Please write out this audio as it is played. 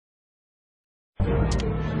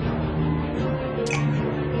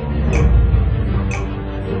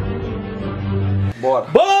Bora!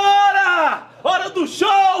 Bora! Hora do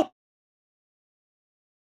show!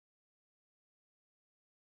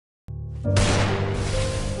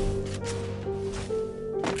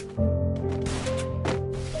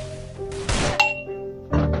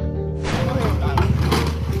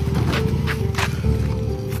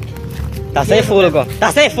 Tá sem fôlego, ó.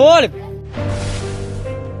 Tá sem fôlego!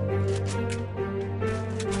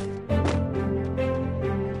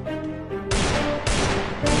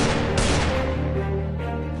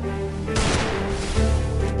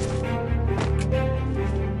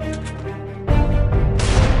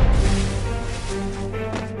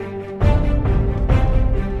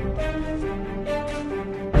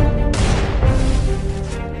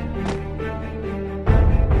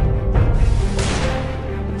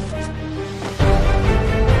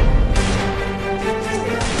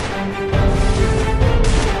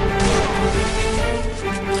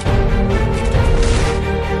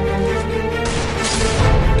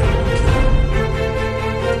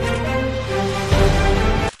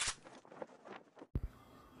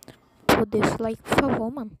 Deixa o like, por favor,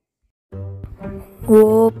 mano.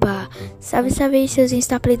 Opa, salve seus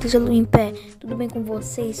instaplitos em pé. Tudo bem com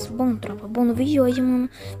vocês? Bom, tropa, bom, no vídeo de hoje, mano.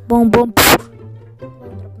 Bom, tropa,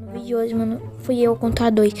 no vídeo de hoje, mano, fui eu contra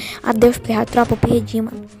dois. Adeus, tropa, eu perdi,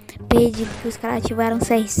 mano. Perdi, porque os caras ativaram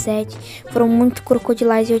CR7. Foram muito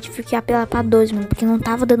crocodilais e eu tive que apelar pra 2, mano, porque não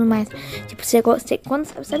tava dando mais. Tipo, sabe quando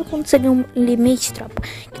você ganha um limite, tropa?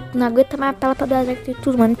 Que tu não aguenta mais apelar pra 2 e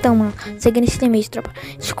tudo, mano. Então, mano, seguindo esse limite, tropa.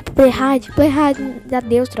 Desculpa, play hard,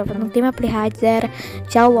 adeus, tropa. Não tem mais play hard, era.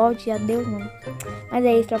 Tchau, Lord, adeus, mano. Mas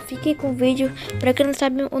é isso, tropa. Fiquem com o vídeo. Pra quem não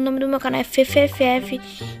sabe, o nome do meu canal é FFFF.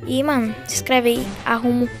 E, mano, se inscreve aí,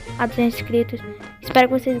 arrumo a 200 inscritos. Espero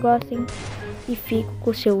que vocês gostem. E fico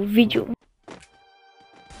com o seu vídeo.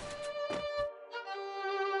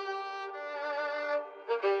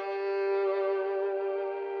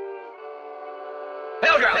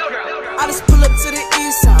 I just pull up to the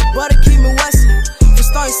east side, but keep me westin'. You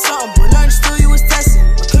started something, but learned still you was testing.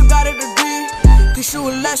 My clip got a degree, teach you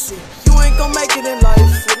a lesson. You ain't gon' make it in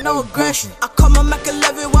life with no aggression. I call my Mac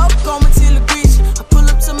 11, welcome until the grease. I pull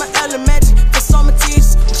up to my elementary, for some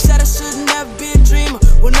teachers who said I should never be a dreamer.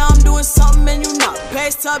 Well, now I'm doing something and you not.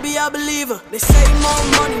 Past to be a believer. They say more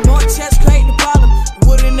money, more checks create the problem. You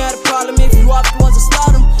wouldn't have a problem if you off the ones that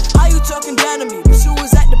slaughter them. How you talking down to me, but you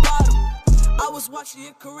was at the bottom. I was watching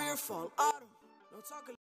your career fall autumn. Don't talk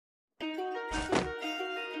a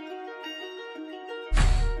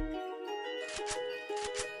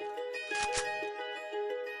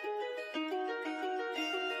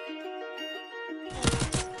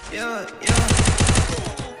yeah.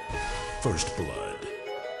 First blood.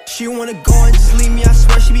 She wanna go and just leave me, I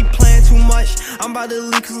swear she be playing too much. I'm about to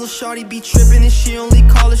leave cause lil' shorty be trippin' and she only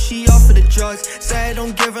call her, she off for the drugs. Say I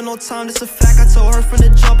don't give her no time, that's a fact, I told her from the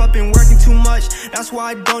jump I've been working too much. That's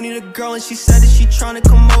why I don't need a girl and she said that she tryna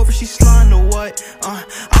come over, she sliding or what?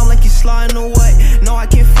 I'm like you sliding or what? No, I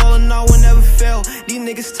can't fall and I will never fail. These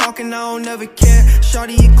niggas talking, I don't never care.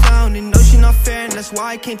 Shorty a clown and know she not fair, and that's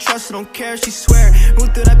why I can't trust her, don't care, she swear. Who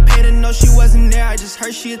through that pain and know she wasn't there? I just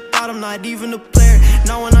heard she had thought I'm not even a player.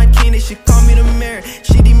 Now when I can't, they should call me the mayor.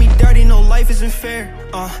 She did me dirty, no life isn't fair.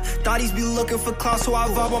 Thotties be looking for clout, so I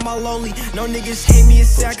vibe on my lonely. No niggas hate me, it's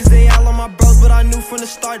sad cause they all on my bros, but I knew from the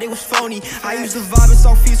start they was phony. I used to vibe and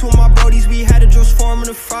saw feast with my brodies. We had a juice farm and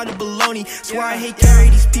a fried bologna. Swear I hate Gary,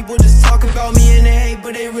 these people just talk about me and they hate,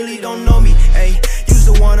 but they really don't know me. Ayy, used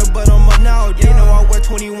to want her, but I'm up now. They know I wear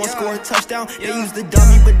 21, score a touchdown. They used to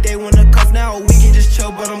dummy, but they wanna cuff now. We can just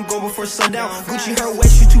chill, but I'm going before sundown. Gucci her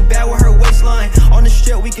waist, she too bad with her waistline. On the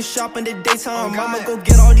strip, we can shop in the daytime. Mama go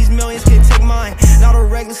get all these millions, can't take mine. Not a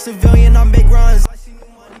regular civilian, I make rhymes.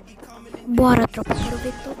 Bora, tropa, quero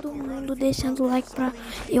ver todo mundo deixando o like pra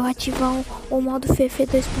eu ativar o modo FF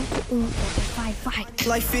 2.1. Vai.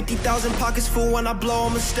 Like 50,000 pockets full when I blow,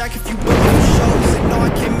 I'ma stack if you book for shows. No, I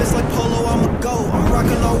can't miss like Polo, I'ma go. I'm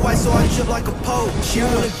rocking all white, so I drip like a pole. She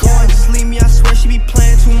wanna go and just leave me, I swear she be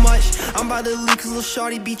playing too much. I'm about to leave cause lil'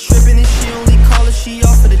 shorty be trippin' and she only call her, she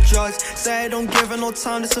off for the drugs. Say I don't give her no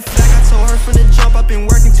time, that's a fact, I told her from the jump I've been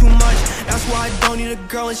working too much. That's why I don't need a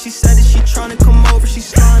girl and she said that she tryna come over, she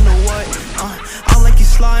sliding or what? I'm like you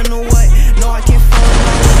sliding or what? No, I can't fall in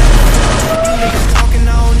love with that. These niggas talking,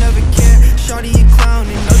 I don't never care. Shorty a clown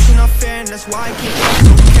and know she not fair, and that's why I can't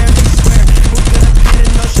don't care, she swear. Who could have paid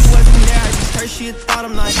and know she wasn't there? I just heard she had thought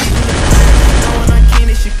I'm not even a player. Now when I can't,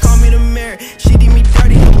 they should call me the mayor. She did me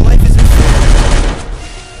dirty, no life isn't fair.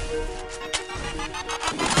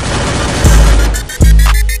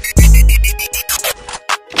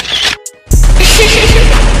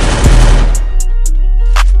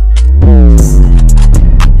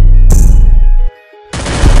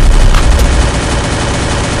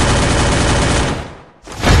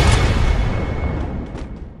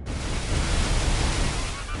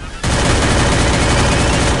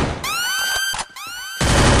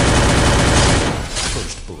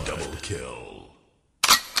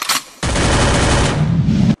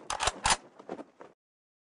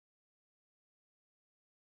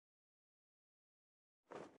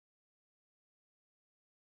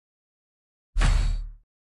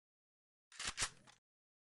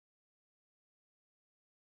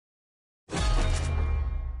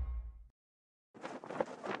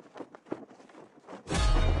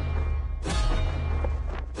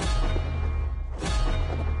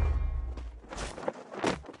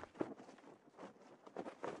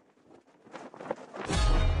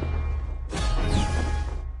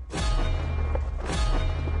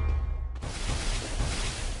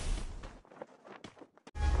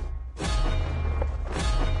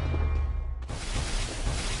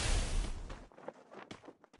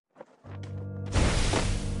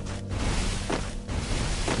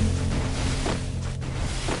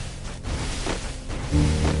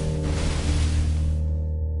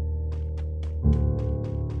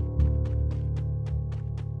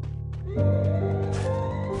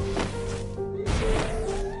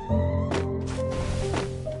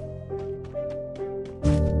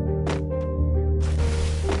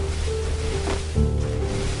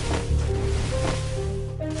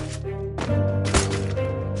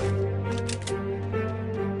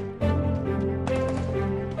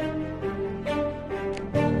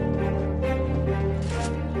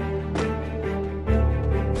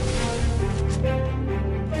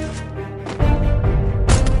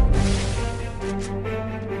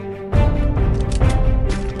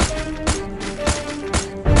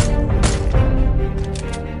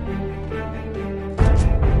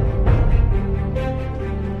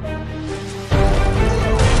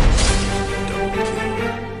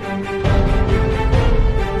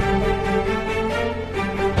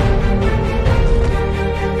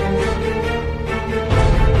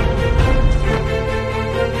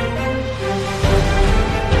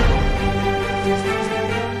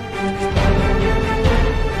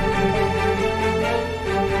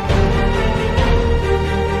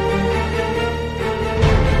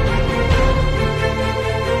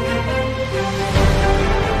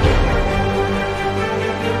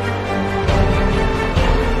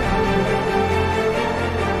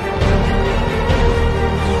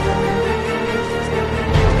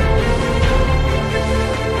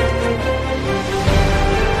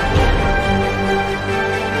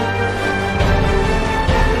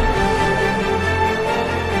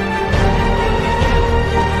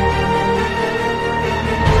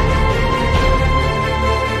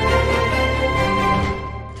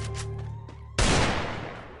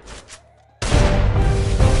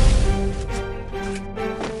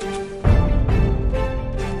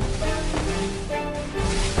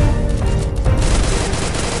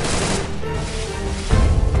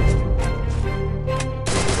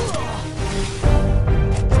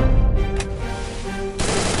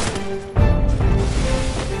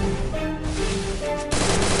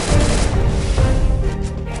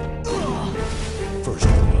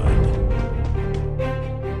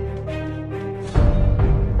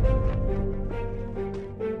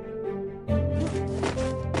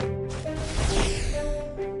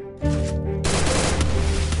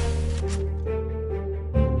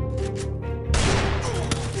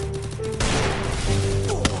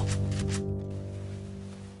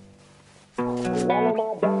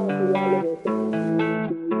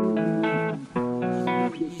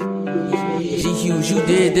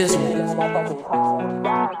 get this one.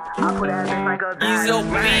 Easy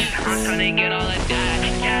beat. I'm tryna get all of that.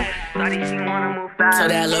 So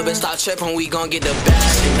that little bitch stop tripping, we gon' get the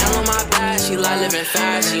best. She nail on my back, she like living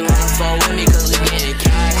fast. She wanna fall with me cause we getting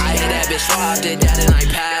cash. I hit that bitch raw, did that and I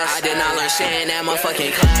passed. I did not learn shit in that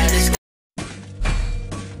motherfucking class.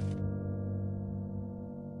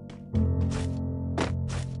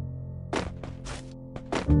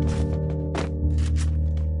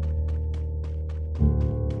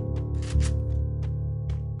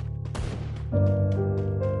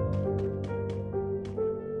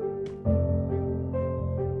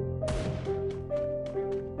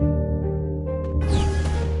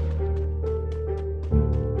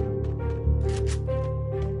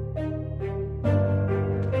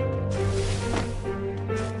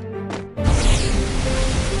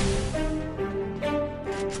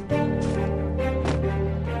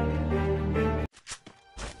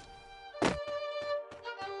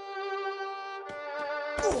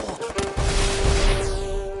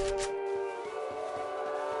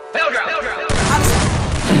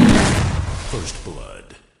 First blood.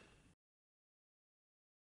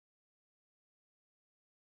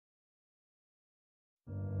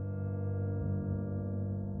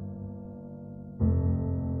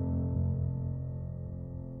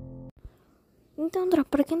 Então, tropa,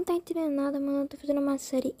 pra quem não tá entendendo nada, mano, eu tô fazendo uma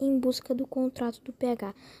série em busca do contrato do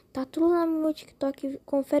PH. Tá tudo lá no meu TikTok,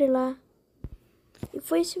 confere lá. E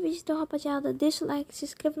foi esse vídeo, então, rapaziada. Deixa o like, se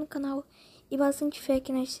inscreva no canal e bastante fé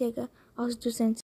que nós chega aos 200.